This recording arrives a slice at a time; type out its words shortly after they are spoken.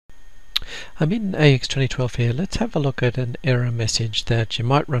I'm in AX2012 here. Let's have a look at an error message that you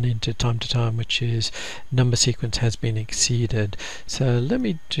might run into time to time, which is number sequence has been exceeded. So let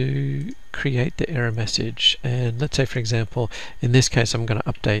me create the error message, and let's say, for example, in this case I'm going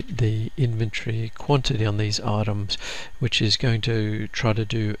to update the inventory quantity on these items, which is going to try to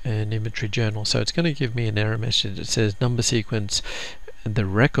do an inventory journal. So it's going to give me an error message that says number sequence, the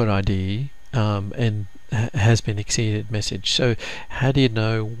record ID, and has been exceeded message. So how do you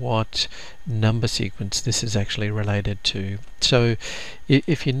know what number sequence this is actually related to? So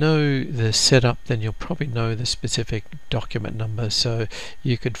if you know the setup, then you'll probably know the specific document number. So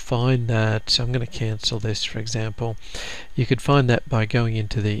you could find that, so I'm going to cancel this, for example. You could find that by going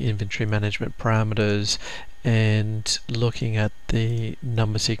into the inventory management parameters and looking at the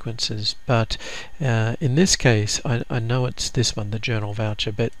number sequences. But in this case, I know it's this one, the journal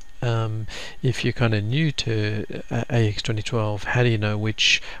voucher, but if you're kind of new to AX2012, how do you know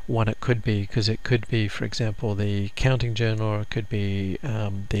which one it could be? Because it could be, for example, the counting journal, or it could be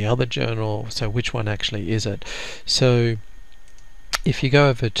the other journal. So which one actually is it? So if you go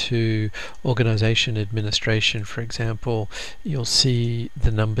over to Organization Administration, for example, you'll see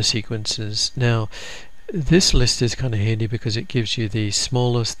the number sequences. Now, this list is kind of handy because it gives you the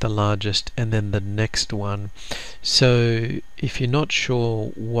smallest, the largest, and then the next one. So if you're not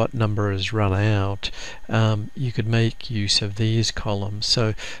sure what number is run out, you could make use of these columns.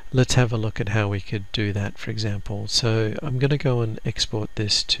 So let's have a look at how we could do that, for example. So I'm going to go and export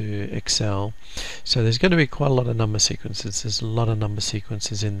this to Excel. So there's going to be quite a lot of number sequences. There's a lot of number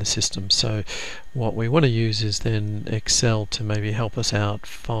sequences in the system. So what we want to use is then Excel to maybe help us out,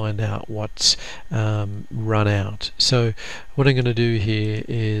 find out what's run out. So what I'm going to do here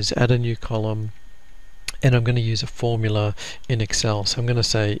is add a new column, and I'm going to use a formula in Excel. So I'm going to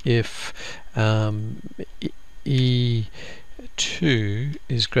say if E2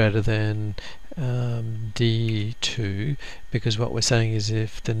 is greater than D2, because what we're saying is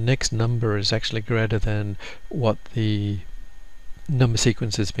if the next number is actually greater than what the number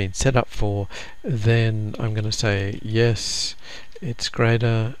sequence has been set up for, then I'm going to say yes, it's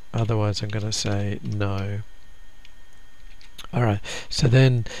greater, otherwise I'm going to say no. Alright, so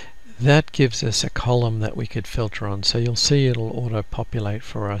then that gives us a column that we could filter on. So you'll see it'll auto-populate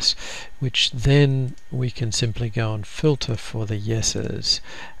for us, which then we can simply go and filter for the yeses.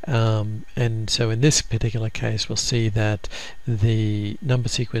 And so in this particular case, we'll see that the number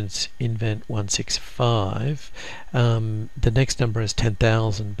sequence invent 165, the next number is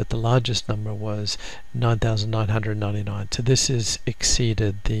 10,000, but the largest number was 9,999. So this has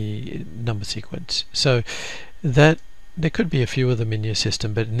exceeded the number sequence. So that there could be a few of them in your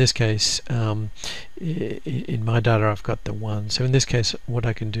system, but in this case, in my data I've got the one. So in this case, what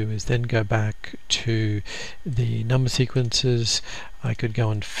I can do is then go back to the number sequences. I could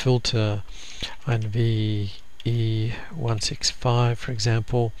go and filter on VE165, for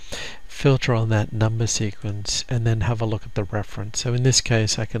example, filter on that number sequence, and then have a look at the reference. So in this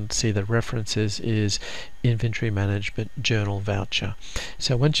case, I can see the references is Inventory Management Journal Voucher.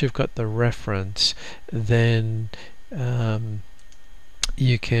 So once you've got the reference, then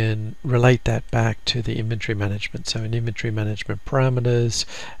you can relate that back to the inventory management. So in inventory management parameters,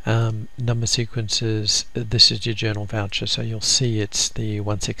 number sequences, this is your journal voucher, so you'll see it's the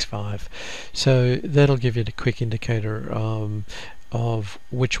 165. So that'll give you a quick indicator of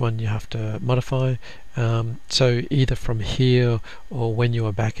which one you have to modify. So either from here or when you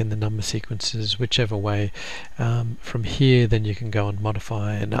are back in the number sequences, whichever way, from here then you can go and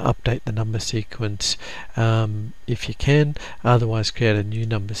modify and update the number sequence if you can, otherwise create a new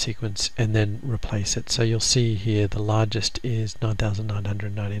number sequence and then replace it. So you'll see here the largest is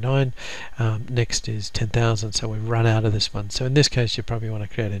 9,999, next is 10,000, so we've run out of this one. So in this case you probably want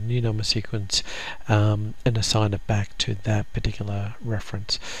to create a new number sequence and assign it back to that particular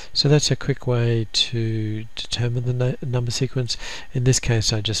reference. So that's a quick way to determine the number sequence. In this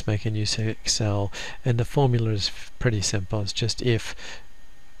case I just make a new Excel, and the formula is pretty simple. It's just if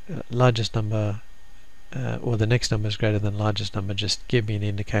largest number or the next number is greater than largest number, just give me an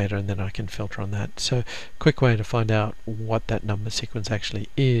indicator and then I can filter on that. So quick way to find out what that number sequence actually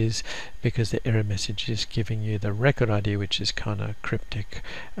is, because the error message is giving you the record ID, which is kind of cryptic,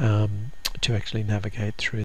 to actually navigate through